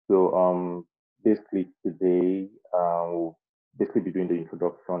So basically today we'll basically be doing the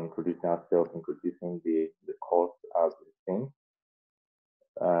introduction, introducing ourselves, introducing the course as a thing.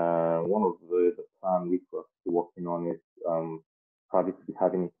 One of the plan which we're still working on is probably to be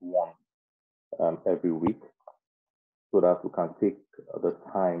having it one every week so that we can take the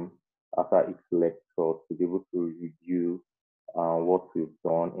time after each lecture to be able to review what we've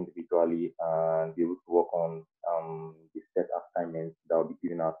done individually and be able to work on the set assignments that we'll be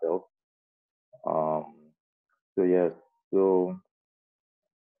giving ourselves. Um, so yes, so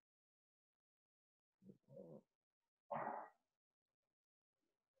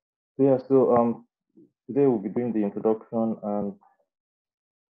today we'll be doing the introduction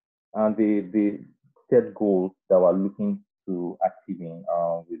and the set goals that we're looking to achieving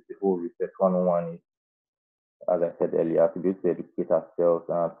with the whole research 101 is, as I said earlier, to be able to educate ourselves.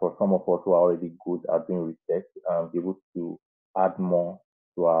 And for some of us who are already good at doing research, be able to add more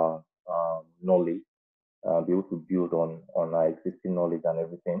to our knowledge, be able to build on our existing knowledge and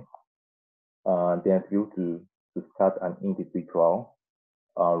everything. And then to be able to start an individual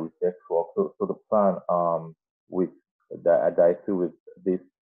research work. So the plan with that I see with this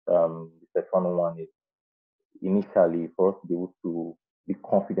research 101 is initially for us to be able to be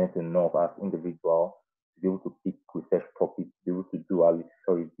confident enough as individual to be able to pick research topics, to be able to do our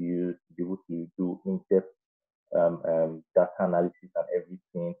literature reviews, to be able to do in-depth data analysis and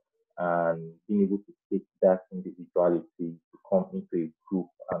everything, and being able to take that individuality to come into a group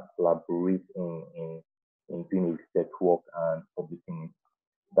and collaborate in doing a research work and publishing it.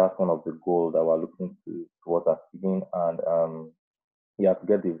 That's one of the goals that we're looking towards achieving, and yeah, to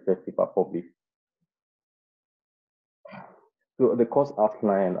get the research paper published. So the course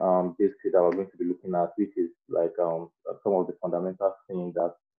outline, basically that we're going to be looking at, which is like some of the fundamental things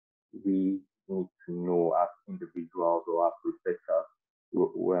that we need to know as individuals or as researchers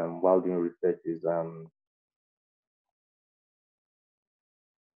while doing research is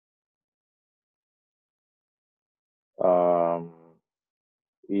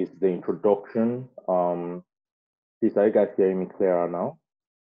the introduction. Please, are you guys hearing me clearer now?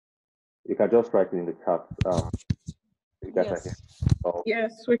 You can just write it in the chat. You guys yes. Oh.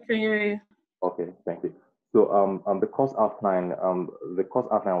 Yes, we can hear you. Okay, thank you. So the course outline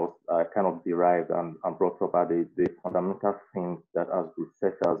was kind of derived and brought up at the fundamental things that as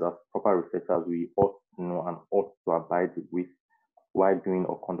researchers, as proper researchers, we ought to know and ought to abide with while doing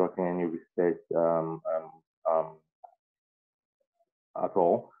or conducting any research at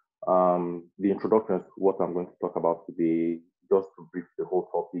all. The introduction is what I'm going to talk about today, just to brief the whole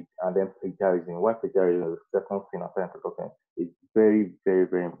topic, and then plagiarism. Why plagiarism is the second thing after introduction. It's very, very,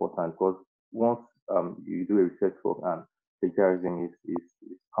 very important because once you do a research work and plagiarism is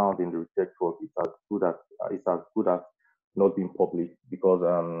found in the research work, it's as good as not being published because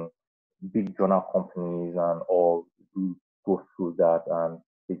big journal companies and all do go through that, and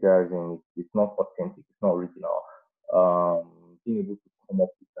plagiarism is not authentic, it's not original. Being able to come up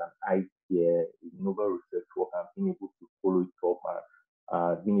with an idea, a novel research work, and being able to follow it up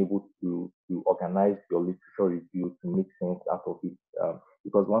and being able to organize your literature review to make sense out of it.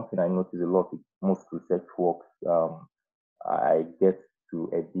 Because one thing I notice a lot with most research works I get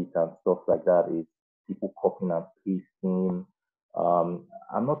to edit and stuff like that is people copying and pasting.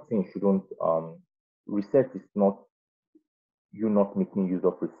 I'm not saying you shouldn't. Research is not you not making use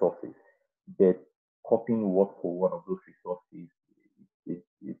of resources, but copying word for word of those resources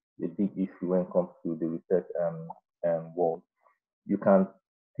is a big issue when it comes to the research world. You can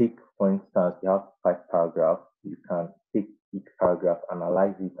take, for instance, you have 5 paragraphs. You can take each paragraph,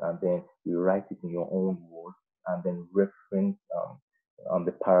 analyze it, and then you write it in your own words, and then reference on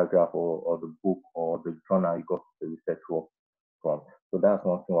the paragraph or the book or the journal you got the research work from. So that's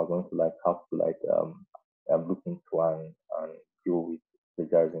one thing we're going to have to look into and deal with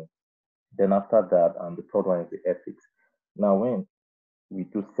plagiarism. Then after that, the third one is the ethics. Now, when we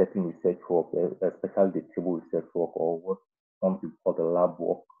do certain research work, especially the table research work or what some people call the lab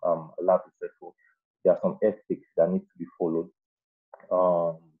work, lab research work, there are some ethics that need to be followed.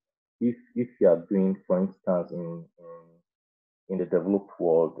 If you are doing, for instance, in the developed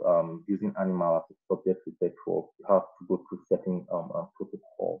world, using animal as a subject research work, you have to go through certain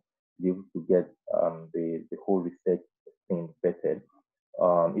protocol to be able to get the whole research thing vetted.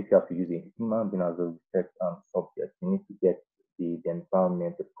 If you have to use a human being as a research subject, you need to get the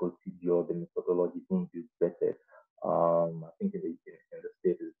environment, the procedure, the methodology being used vetted. I think in the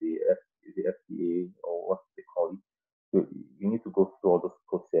States is the FDA or what they call it. So you need to go through all those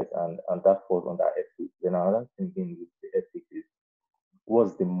process and that falls under ethics. Then another thing with the ethics is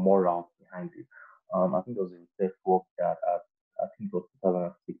what's the moral behind it. I think there was a research work that I think it was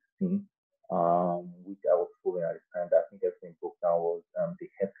 2006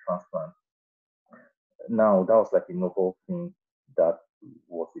 Now that was like a novel thing that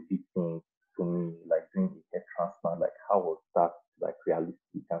was a big thing to me, like doing a hair transplant. Like how was that like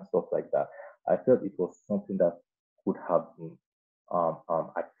realistic and stuff like that? I felt it was something that could have been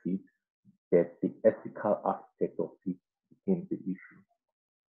achieved, but the ethical aspect of it became the issue.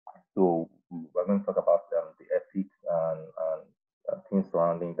 So we're going to talk about the ethics and things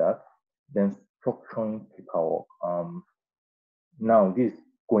surrounding that. Then structuring paperwork. Now this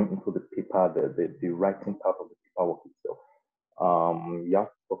going into the paper, the writing part of the paperwork itself. You have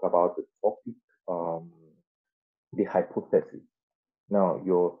to talk about the topic, the hypothesis. Now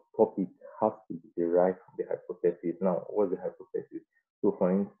your topic has to be derived from the hypothesis. Now, what's the hypothesis? So,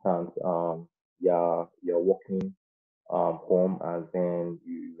 for instance, you're working home and then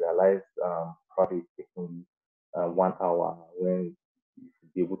you realize probably it's taking 1 hour when you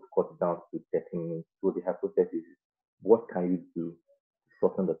should be able to cut it down to 30 minutes. So the hypothesis is what can you do to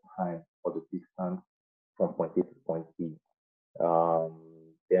shorten the time or the distance from point A to point B?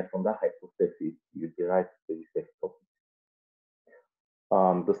 Then from that hypothesis, you derive the research topic.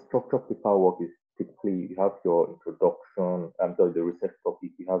 The structured paperwork is typically you have your introduction, the research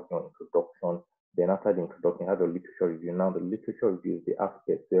topic, you have your introduction. Then after the introduction, you have the literature review. Now the literature review is the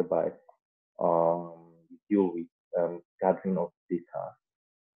aspect whereby you deal with gathering of data.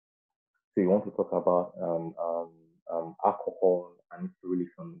 So you want to talk about alcohol and its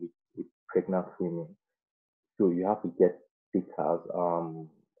relation with pregnant women. So you have to get data.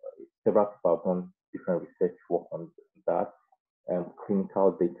 Several people have done different research work on that,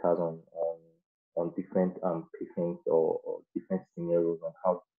 clinical data on different patients or different scenarios on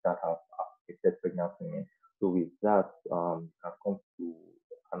how that has affected pregnant women. So with that, you can come to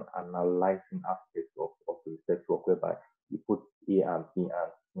an analyzing aspect of the research work whereby you put A and B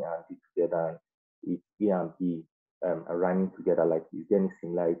and C and D together, and if A and B are running together, like is there any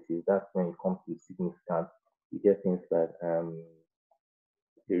similarities? That's when it comes to significance. You get things like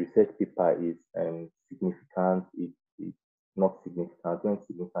the research paper is significant, it's not significant. When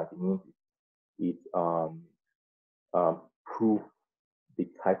significant, it means it proves the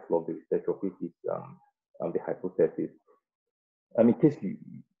title of the research, of which is the hypothesis. And in case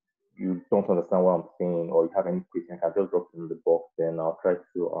you don't understand what I'm saying or you have any question, I can just drop it in the box, then I'll try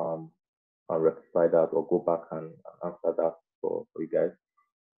to rectify that or go back and answer that for you guys.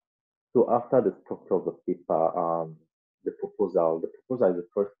 So after the structure of the paper, the proposal. The proposal is the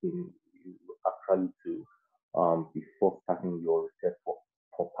first thing you actually do before starting your research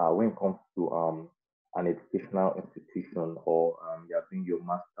proper. When it comes to an educational institution or you're doing your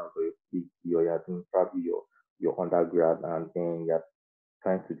master's or your PhD or you're doing probably your undergrad and then you're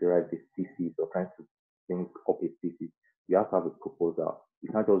trying to derive this thesis or trying to think up a thesis, you have to have a proposal.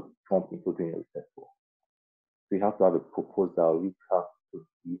 You can't just jump into doing a research work. So you have to have a proposal which has to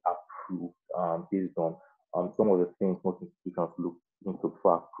be approved based on some of the things most institutions look into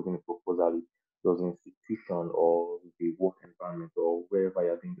before approving a proposal. Does the institution or the work environment or wherever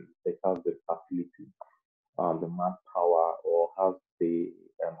you're doing the research have the facility, the manpower, or have the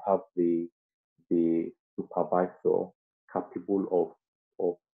supervisor capable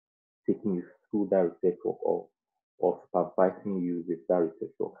of taking you through that research work or supervising you with that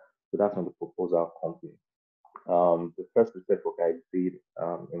research work. So that's when the proposal comes in. The first research work I did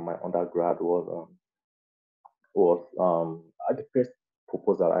in my undergrad the first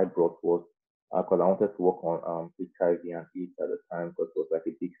proposal I brought was because I wanted to work on HIV and AIDS at the time because it was like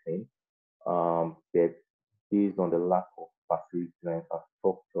a big thing. But based on the lack of facilities and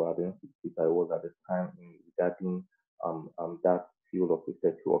infrastructure at the institute I was at the time in regarding that field of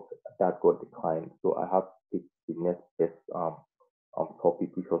research work, that got declined. So I had to take the next best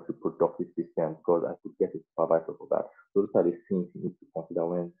topic, which was reproductive system, because I could get a supervisor for that. So those are the things you need to consider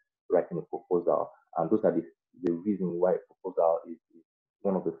when writing a proposal, and those are the reason why a proposal is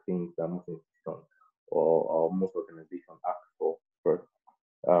one of the things that most institutions or most organizations ask for first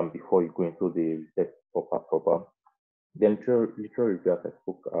before you go into the research proper. The literary review, as I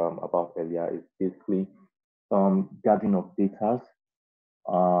spoke about earlier, is basically gathering of data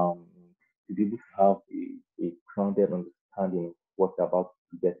um, to be able to have a grounded understanding of what you're about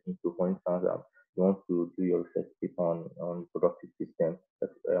to get into. For instance, you want to do your research paper on reproductive system,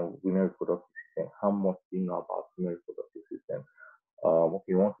 women reproductive system. How much do you know about women reproductive system? If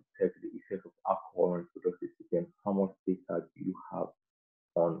you want to check the effect of alcohol on reproductive system, how much data do you have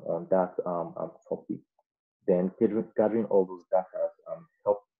on that topic? Then gathering all those data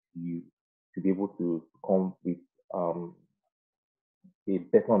helps you to be able to come with um, a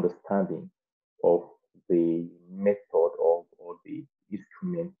better understanding of the method or the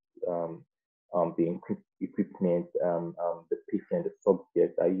instrument, the equipment, the patient, the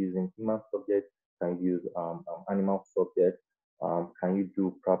subject are using human subjects, can use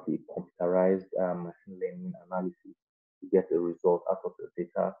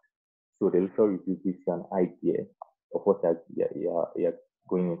sure it gives you an idea of what you're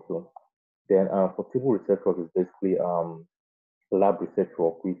going into. Then for table research work is basically lab research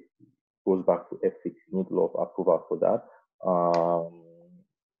work, which goes back to ethics. You need a lot of approval for that.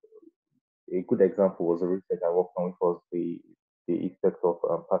 A good example was a research I worked on, which was the effect of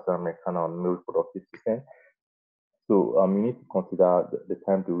pattern mechanical on male reproductive system. So you need to consider the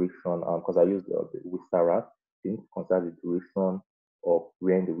time duration, because I use the Wista rat. You need to consider the duration of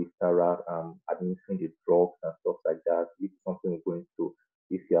when the Wista rat administering the drugs and stuff like that. If something is going to,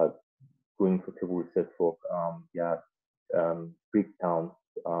 if you are going to table research work, there are breakdowns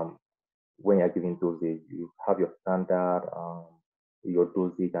when you're giving dosage. You have your standard, your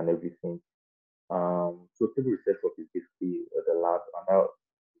dosage and everything. So table research work is basically the lab, and now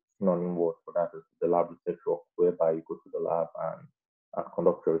synonym word for that is the lab research work, whereby you go to the lab and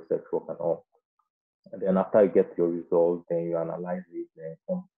conduct your research work and all. And then after you get your results, then you analyze it, then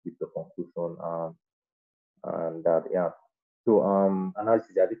come with the conclusion, and that, yeah. So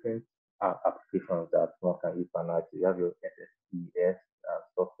analysis, there are different applications that one can use for analysis. You have your SSPS and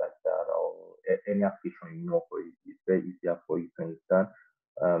stuff like that, or any application you know for it. It's very easier for you to understand.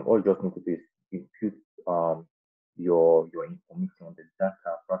 All you just need to do is input your information, the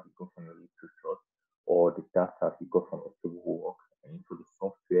data probably go from your literature or the data you got from your table work into the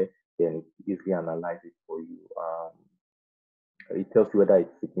software, then it easily analyzes for you. It tells you whether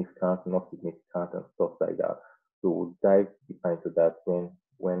it's significant, not significant, and stuff like that. So we'll dive deeper into that when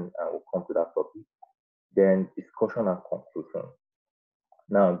we'll come to that topic. Then discussion and conclusion.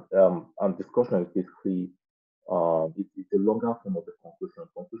 Now, discussion is basically it's a longer form of the conclusion.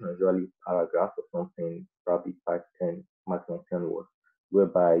 Conclusion is usually paragraph or something, probably 5, 10, maximum 10 words,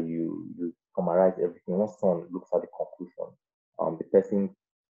 whereby you summarize everything. Once someone looks at the conclusion, the person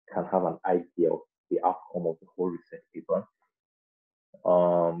can have an idea of the outcome of the whole research paper.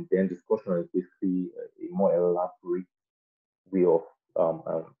 Then discussion is basically a more elaborate way of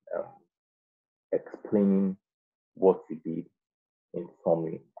explaining what you did in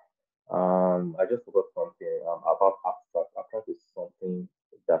summary. I just forgot something about abstract. Abstract is something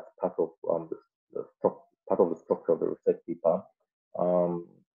that's part of part of the structure of the research paper. Um,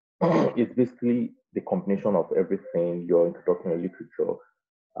 it's basically the combination of everything, your introduction to literature,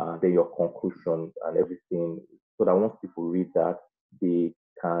 then your conclusion and everything, so that once people read that, they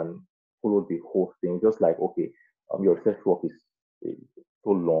can follow the whole thing. Just like, okay, your research work is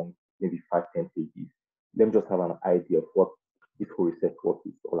so long, maybe 5, 10 pages. Let me just have an idea of what this whole research work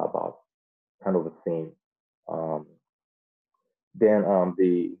is all about, kind of a thing. Um, then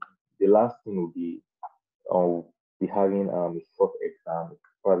the last thing will be having a short exam,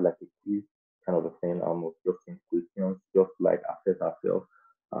 probably like a quiz kind of a thing, of just in questions, just like assess ourselves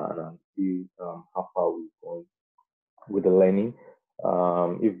and see how far we've gone with the learning.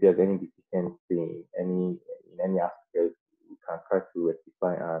 If there's any deficiency in any aspect, we can try to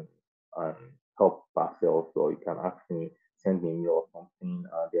rectify and help ourselves. Or you can ask me, send me an email or something,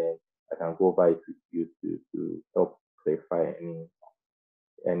 then I can go over it with you to help clarify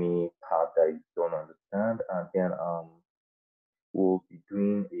any part that you don't understand. And then we'll be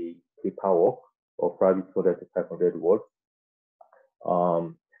doing a paperwork of probably 200 to 500 words.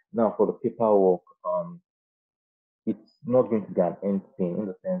 Now for the paperwork, it's not going to be an end thing, in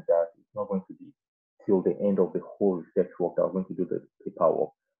the sense that it's not going to be till the end of the whole research work that we're going to do the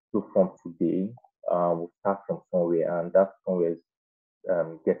paperwork. So from today, we'll start from somewhere, and that somewhere is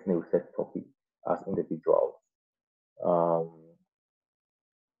getting a research topic as individuals. Um,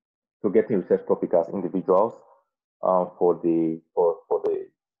 so getting a research topic as individuals for the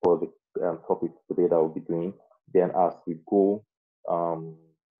topic today that we'll be doing. Then as we go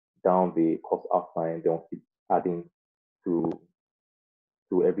down the course outline, then we'll keep adding to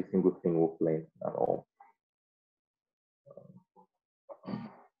every single thing we'll learn and all.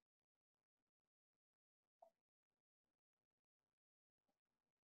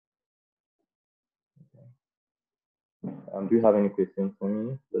 Do you have any questions for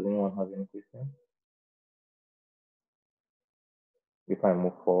me? Does anyone have any questions? If I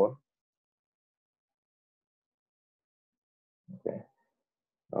move forward. Okay.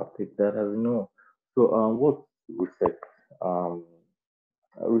 I'll take that as no. So what's research?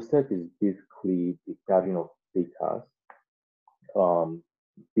 Research is basically the gathering of data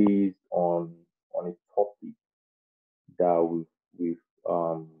based on a topic that we've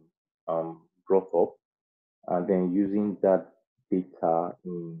brought up, and then using that data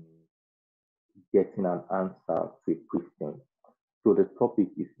in getting an answer to a question. So the topic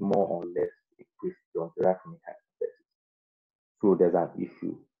is more or less a question derived from a hypothesis. So there's an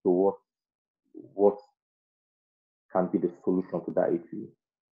issue. So what can be the solution to that issue?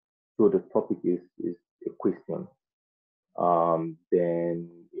 So the topic is a question. Then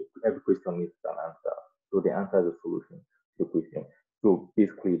every question needs an answer. So the answer is a solution to the question. So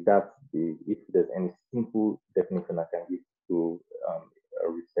basically, that's if there's any simple definition I can give to a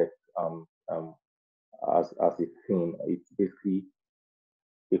research as a theme, it's basically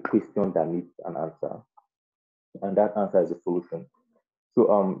a question that needs an answer, and that answer is a solution.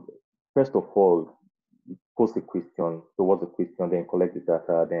 So first of all, post a question. So what's the question? Then collect the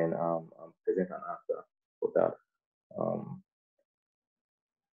data. Then present an answer for that. Um,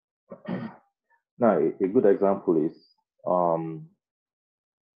 Now, a good example is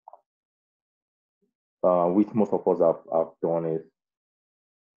which most of us have done is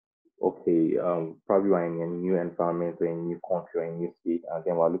okay, probably we're in a new environment or a new country or a new state, and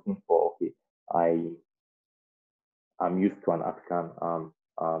then we're looking for okay, I'm used to an African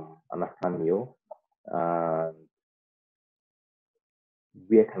meal, and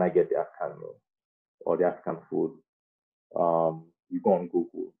where can I get the African meal or the African food? You go on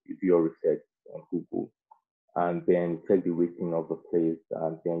Google, you do your research on Google, and then check the rating of the place,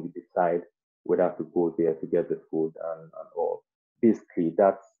 and then you decide whether to go there to get the food and all. Basically,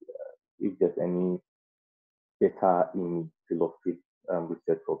 that's if there's any better in philosophy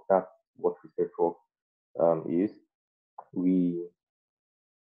research work, that's what research work is. We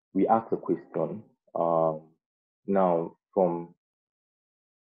ask a question. Now from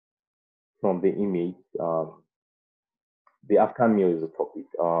the image, the African meal is a topic.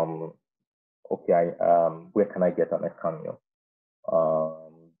 Okay, where can I get an African meal?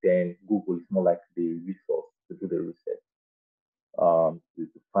 Then Google is more like the resource to do the research,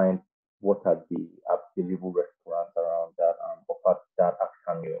 to find what are the available restaurants around that offer that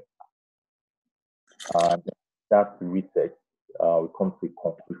African meal. And that research, we come to a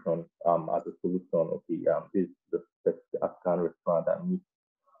conclusion as a solution. Okay, this is the specific African restaurant that meets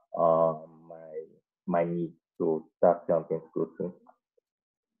my needs. So that's what I'm going to go to.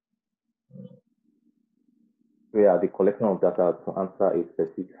 So yeah, the collection of data to answer a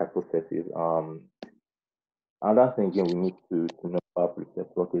specific hypothesis. Another thing again we need to know about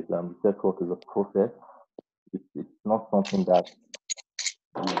research work is research work is a process. It's not something that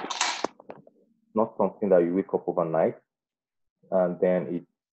you wake up overnight and then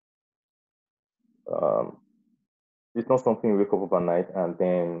it's not something you wake up overnight and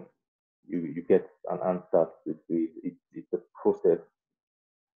then you get an answer to it. It's a process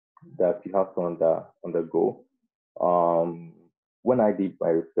that you have to undergo. When I did my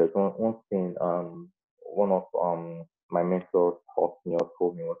research, one thing one of my mentors taught me or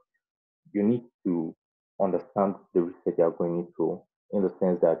told me was you need to understand the research you're going into in the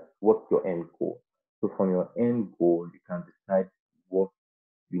sense that what's your end goal. So from your end goal, you can decide what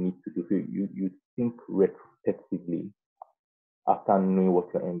you need to do. So you think retrospectively after knowing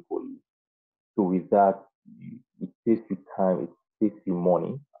what your end goal is. So with that, it saves you time, it saves you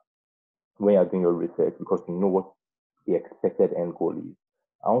money when you're doing your research because you know what the expected end goal is.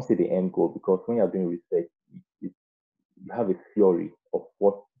 I won't say the end goal because when you're doing research, you have a theory of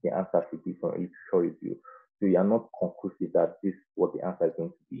what the answer should be from a literature review. So you are not conclusive that this is what the answer is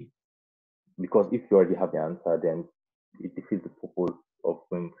going to be. Because if you already have the answer, then it defeats the purpose of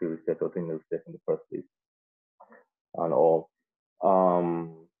going through research or doing the research in the first place. And all.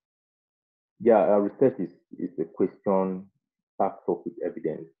 Yeah, research is a question backed up with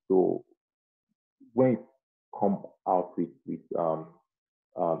evidence. So when you come out with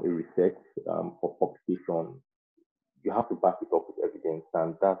a research for publication, you have to back it up with evidence,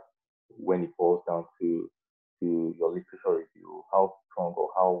 and that's when it falls down to your literature review. How strong or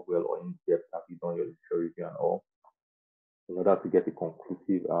how well or in depth have you done your literature review and all, in order to get a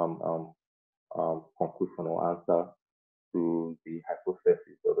conclusive conclusion or answer to the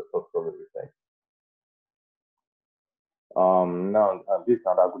hypothesis or the source of the research. Now, this is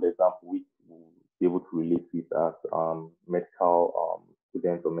another good example which we'll be able to relate with as medical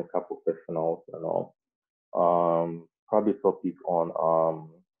students or medical professionals and all. Probably topic on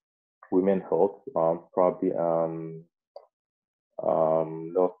women health, probably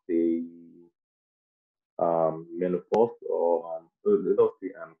let's say menopause or let's say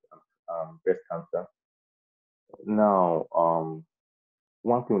breast cancer. Now,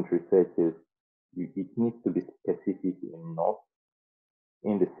 one thing with research is it needs to be specific enough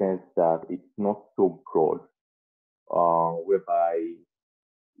in the sense that it's not so broad, whereby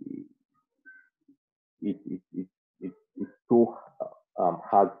it's so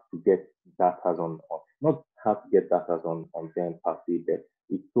hard to get data on not hard to get data on them per se, but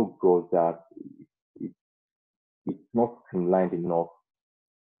it's so broad that it, it's not streamlined enough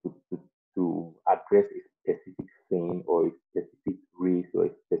to address a specific thing or a specific race or a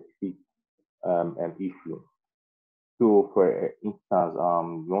specific issue. So, for instance,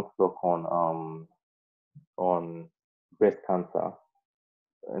 you want to talk on breast cancer.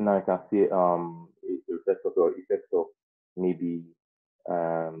 Now I can say a research topic or effects of maybe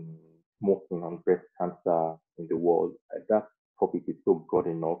um, smoking on breast cancer in the world. That topic is so broad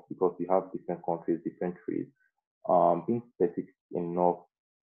enough because we have different countries, different trades. Being specific enough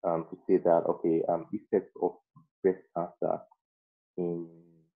to say that okay, effects of breast cancer in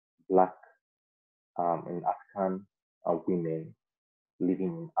Black in African women living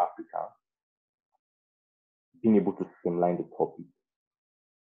in Africa, being able to streamline the topic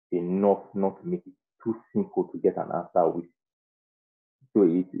enough not to make it too simple to get an answer with. So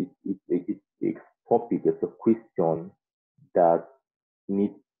it's a topic, it's a question that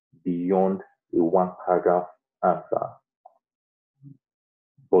needs beyond a one paragraph answer,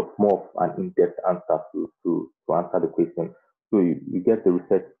 but more of an in-depth answer to answer the question. So you get the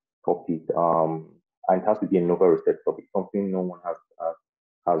research topic, and it has to be a novel research topic, something no one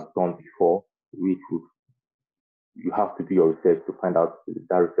has done before, which would you have to do your research to find out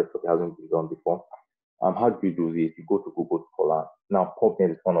that research topic hasn't been done before. How do you do this? You go to Google Scholar. Now,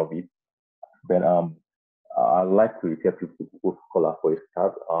 PubMed is one of it. But I like to refer people to Google Scholar for a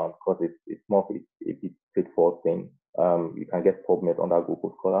start, because it's more of a bit straightforward thing. You can get PubMed under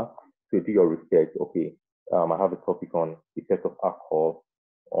Google Scholar. So you do your research. Okay, I have a topic on the effect of alcohol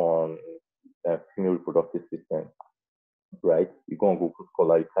on female reproductive system, right? You go on Google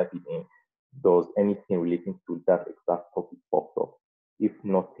Scholar, you type it in. Does anything relating to that exact topic pops up? If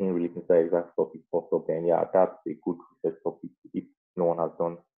nothing relating to that exact topic pops up, then yeah, that's a good research topic if no one has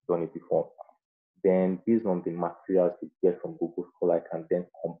done it before. Then based on the materials you get from Google Scholar, I can then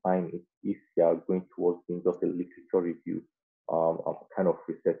combine it if you are going towards doing just a literature review, kind of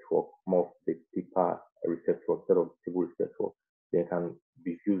research work, more of the deeper research work instead of table research work. Then can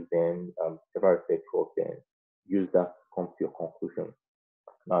review them, several research work, then use that to come to your conclusion.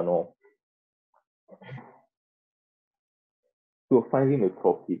 Now, so finding a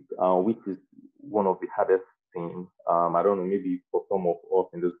topic, which is one of the hardest things. I don't know, maybe for some of us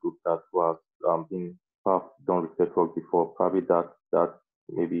in this group that who have been have done research work before, probably that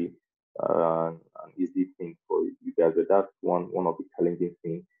maybe an easy thing for you guys, but that's one of the challenging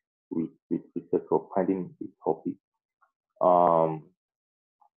things with research work, finding a topic. Um,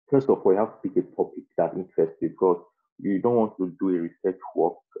 First of all, you have to pick a topic that interests you because you don't want to do a research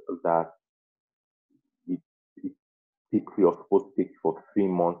work that it, it you're supposed to take for 3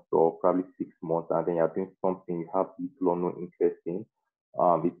 months or probably 6 months, and then you're doing something you have little or no interest in.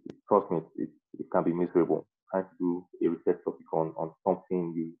 Trust me, it can be miserable trying to do a research topic on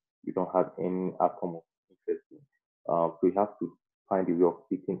something you don't have any atom of interest in. So you have to find a way of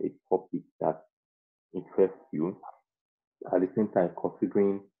picking a topic that interests you. At the same time,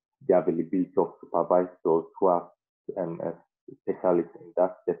 considering the availability of supervisors who are um, specialists in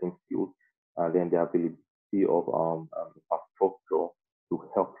that certain field, and then the availability of infrastructure to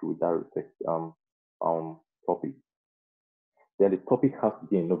help you with that research topic. Then the topic has to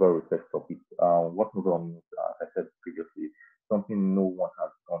be a novel research topic. What novel means, as I said previously, something no one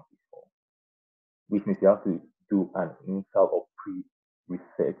has done before, which means you have to do an initial or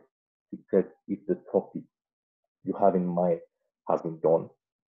pre-research to check if the topic you have in mind has been done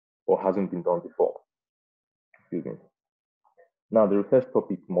or hasn't been done before. Excuse me. Now, the research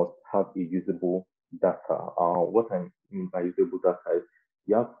topic must have a usable data. What I mean by usable data is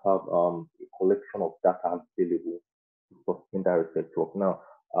you have to have a collection of data available to sustain that research work. Now,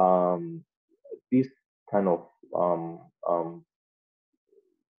 this kind of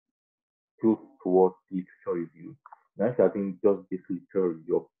goes towards literature review. Now, if you're doing just this literature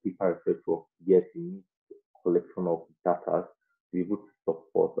review of paper research work, yes, you need a collection of data to be able to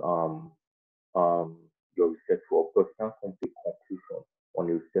support your research work, because you can't come to a conclusion on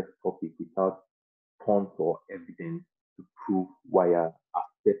a research topic without tons or evidence to prove why you're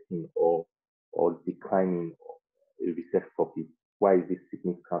accepting or declining a research topic. Why is this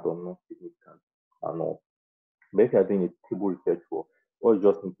significant or not significant and all. But if you're doing a table research work, what you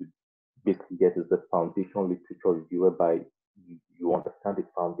just need to basically get is the foundation literature review, whereby you understand the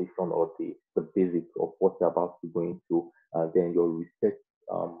foundation or the basics of what you're about to go into, and then your research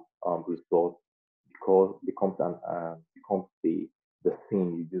result becomes the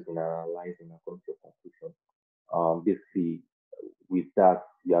thing you use in analyzing and coming to a conclusion. Basically, with that,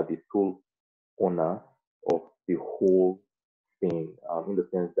 you are the sole owner of the whole thing, in the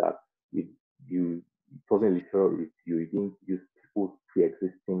sense that you, you it wasn't literally you didn't use people's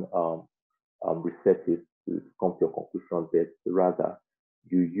pre-existing researches to come to your conclusion, but rather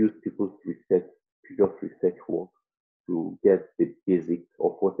you use people's previous research work to get the basics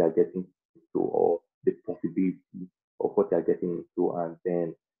of what they are getting to, or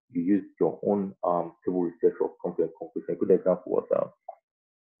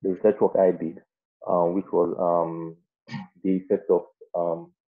the effect of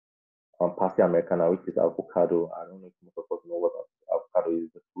Passia americana, which is avocado. I don't know if most of us know what avocado is,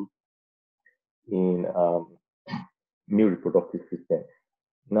 the fruit, in male reproductive system.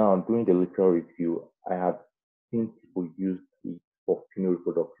 Now, during the literature review, I had seen people use it for female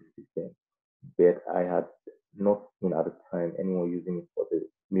reproductive system, but I had not seen at the time anyone using it for the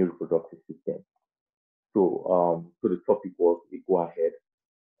male reproductive system. So the topic was a go ahead.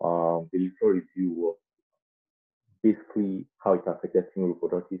 The literature review was basically how it affected female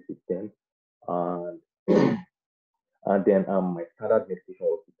reproductive system, and and then my standard medication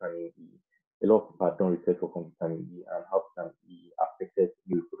was vitamin E. A lot of people have done research on vitamin E and how vitamin E affected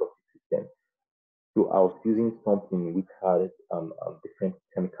the reproductive system. So I was using something which had different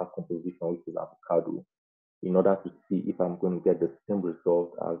chemical composition, which is avocado, in order to see if I'm going to get the same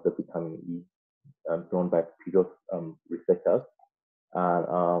result as the vitamin E done by previous researchers,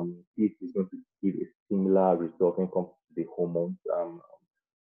 and if it's going to give a similar result when it comes to the hormones,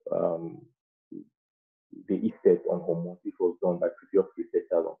 um, the effect on hormones, which was done by previous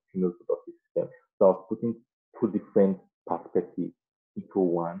researchers on female reproductive system. So I was putting two different perspectives into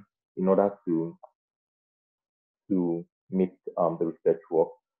one in order to make the research work.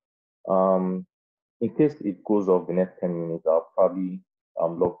 Um, in case it goes off the next 10 minutes, I'll probably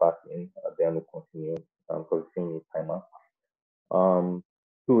log back in, then we'll continue because it's showing me a timer.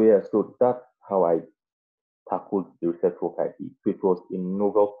 So yeah, so that's how I tackled the research work I did. So it was a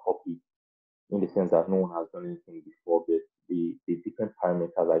novel topic in the sense that no one has done anything before, but the different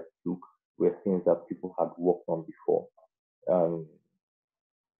parameters I took were things that people had worked on before.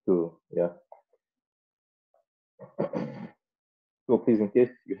 So yeah. So please, in case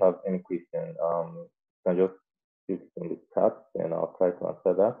you have any question, you can just put it in the chat and I'll try to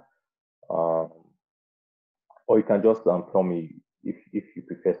answer that. Or you can just tell me if you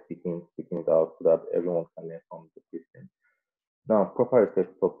prefer speaking it out so that everyone can learn from the question. Now, proper research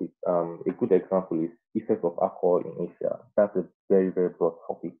topic. A good example is effect of alcohol in Asia. That's a very, very broad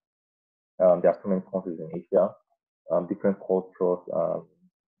topic. There are so many countries in Asia, different cultures,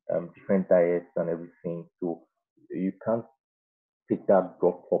 different diets and everything. So you can't take that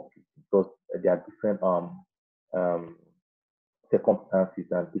broad topic because there are different circumstances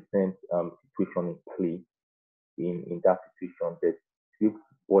and different situations in play in that situation. But you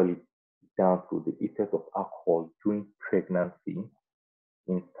boil it down to the effect of alcohol during pregnancy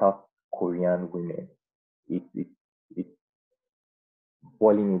in South Korean women. It's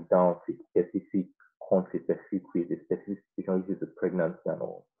boiling it down to a specific country, specific way, a specific situation, which is the pregnancy and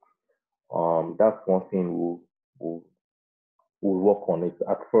all. That's one thing we'll work on it.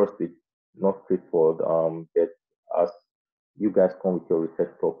 At first, it's not straightforward, but as you guys come with your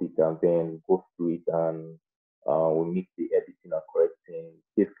research topic and then go through it and we make the editing and correcting.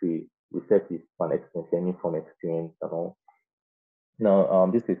 Basically, research is an experience, learning from experience and all. Now,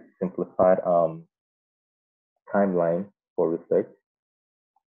 this is simplified timeline for research.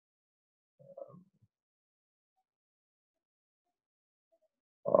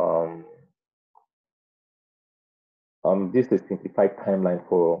 This is simplified timeline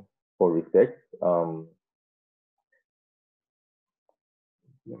for research.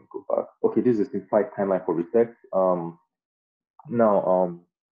 Let me go back. Okay, this is simplified timeline for research. Now,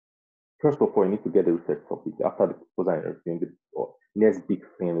 first of all, you need to get the research topic. After the proposal and everything, the next big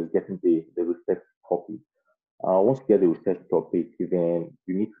thing is getting the research topic. Once you get the research topic, then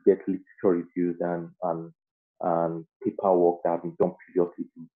you need to get literature reviews and paperwork that have been done previously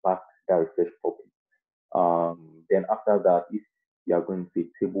to back that research topic. Then after that, if you are going to say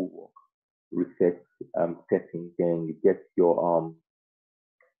table work research setting, then you get your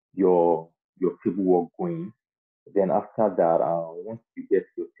table work going. Then after that, once you get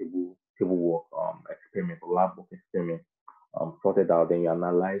your table work experiment or lab work experiment sorted out, then you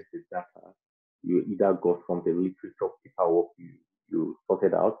analyze the data you either got from the literature paperwork you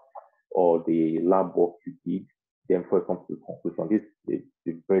sorted out or the lab work you did. Then before it comes to the conclusion, this is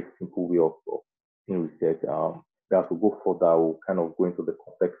a very simple way of doing research. As we go further, we'll kind of go into the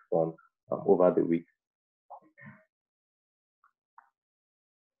complex form over the week.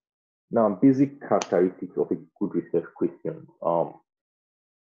 Now, basic characteristics of a good research question: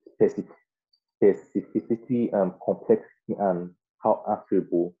 specificity, complexity, and how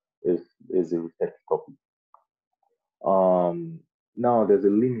answerable is a research topic. Now, there's a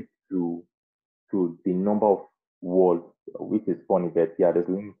limit to the number of words, which is funny, but yeah, there's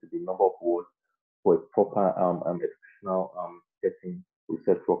a limit to the number of words for a proper educational setting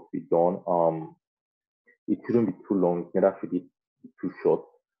research work to be done. It shouldn't be too long, neither should it be too short.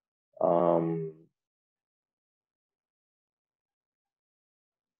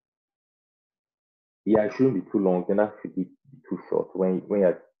 Yeah, it shouldn't be too long, then that should be too short when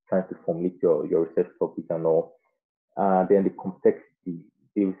you're trying to formulate your research topic and all. Then the complexity,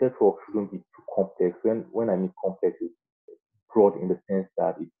 the research work shouldn't be too complex. When I mean complex, it's broad in the sense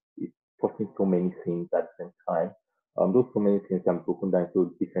that it's touching so many things at the same time. Those so many things can be broken down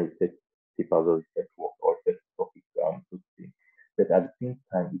into different research papers or research work or research topics, so to say. But at the same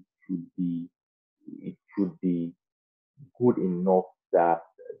time, it should be good enough that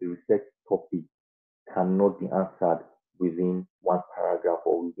the research topic cannot be answered within one paragraph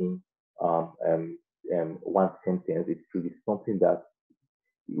or within one sentence. It should be something that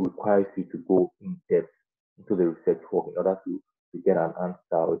requires you to go in depth into the research work in order to get an answer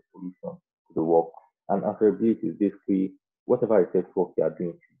or a solution to the work. And answerability is basically whatever research work you are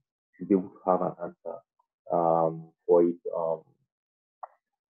doing, you should be able to have an answer for it.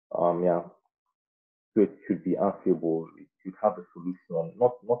 Yeah, so it should be answerable. It should have a solution,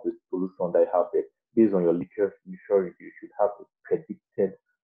 not a solution that you have it based on your literature review. You should have a predicted,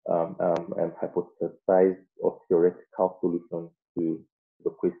 hypothesized or theoretical solution to the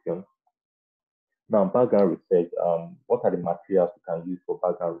question. Now, background research, what are the materials you can use for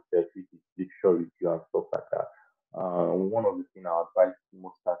background research, which is literature review and stuff like that? One of the things I advise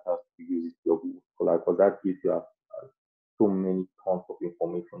most starters to use is your Google Scholar because that gives you so many tons of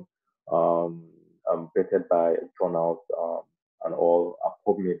information vetted by journals and all.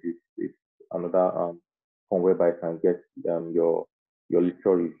 PubMed is another one whereby you can get your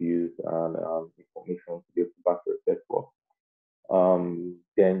literature reviews and information to be able to back your research work.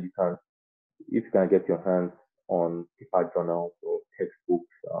 Then if you can get your hands on paper journals or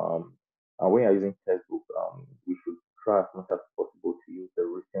textbooks, and when you're using textbook, you should try as much as possible to use the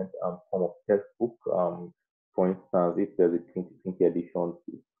recent form of textbook. For instance, if there's a 2020 edition,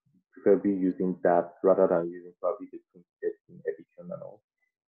 preferably using that rather than using probably the 2013 edition and all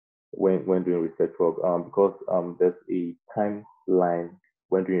when doing research work, because there's a timeline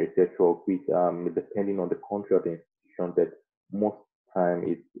when doing research work, which depending on the country or the institution, that most time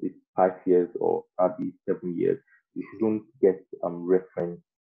it's 5 years or probably 7 years. You shouldn't get reference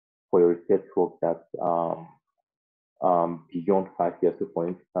for your research work that's beyond 5 years. So, for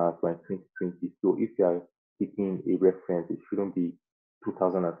instance, when 2020, so if you are taking a reference, it shouldn't be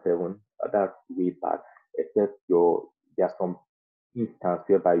 2007. That's way back, except there are some instance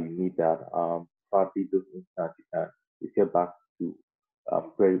whereby you need that. Probably those instances you can refer back to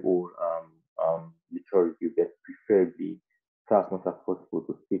very old literature review, but preferably try as much as possible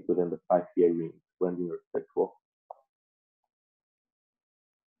to stick within the 5 year range when doing research work.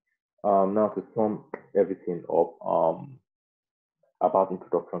 Now to sum everything up about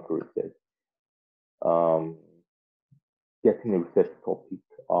introduction to research, um, getting a research topic,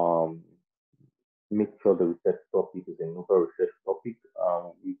 make sure the research topic is a novel research topic,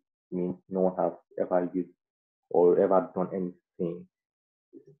 which means no one has ever used or ever done anything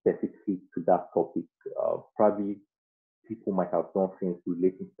specific to that topic. Probably people might have done things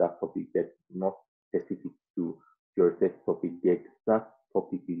relating to that topic that's not specific to your research topic. The exact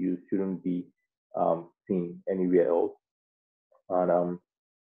topic you use shouldn't be seen anywhere else. And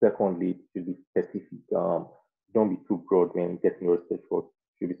secondly, it should be specific. Don't be too broad when getting your research work.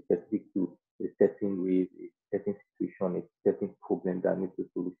 It should be specific to a certain way, a certain situation, a certain problem that needs a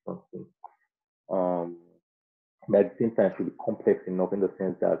solution to. Um, but at the same time, it should be complex enough in the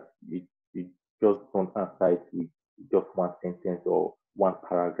sense that you just don't answer it with just one sentence or one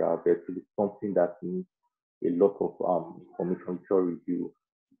paragraph. There should be something that needs a lot of information to review.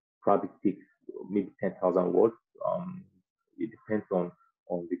 Probably takes maybe 10,000 words. It depends on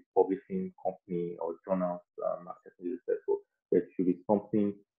the publishing company or journals accepting research. So there should be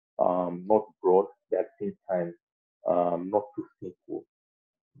something not broad, but at the same time not too simple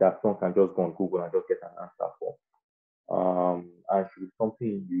that someone can just go on Google and just get an answer for. And should be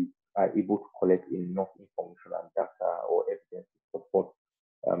something you are able to collect enough information and data or evidence to support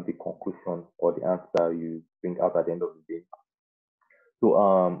the conclusion or the answer you bring out at the end of the day. So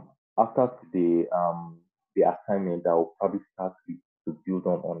after the assignment, I will probably start to build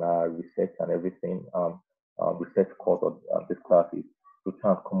on our research and everything. Research course of this class is to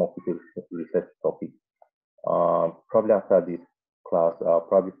try and come up with a research topic. Probably after this class, I'll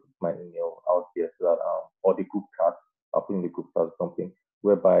probably put my email out there so that or the group chat. I'll put in the group chat something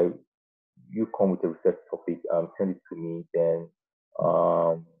whereby you come with a research topic, send it to me, then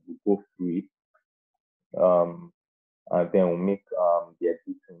we go through it. And then we'll make the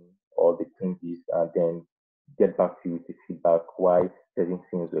editing or the changes and then get back to you with the feedback why certain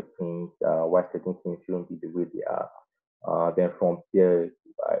things were changed, why certain things shouldn't be the way they are. Then from there,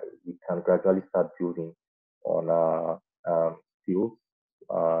 we can gradually start building on our skills,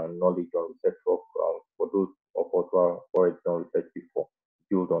 knowledge on research work,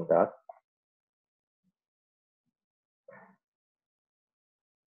 good on that.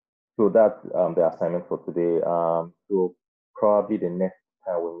 So that's the assignment for today. So probably the next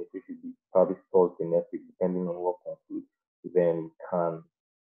time we meet, we should be probably Thursday next week, depending on what concludes. Then can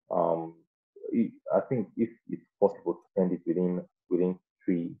I think if it's possible to send it within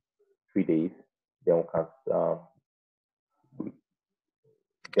 3 days, then we can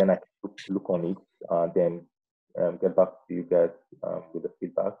then I look on it, then get back to you guys with the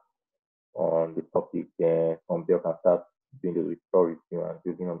feedback on the topic. Then from there, can start doing the report review and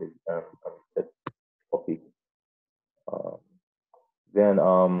building on the topic. Then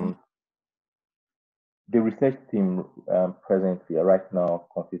the research team presently right now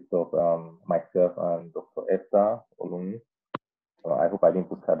consists of myself and Dr. Esther Olumi. I hope I didn't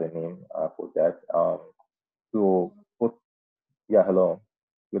put her the name for that. Yeah, hello.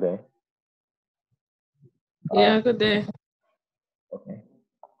 Good day. Yeah, good day. Okay.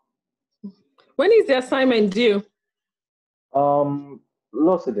 When is the assignment due?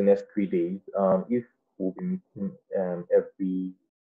 Lots of the next 3 days. If we'll be meeting every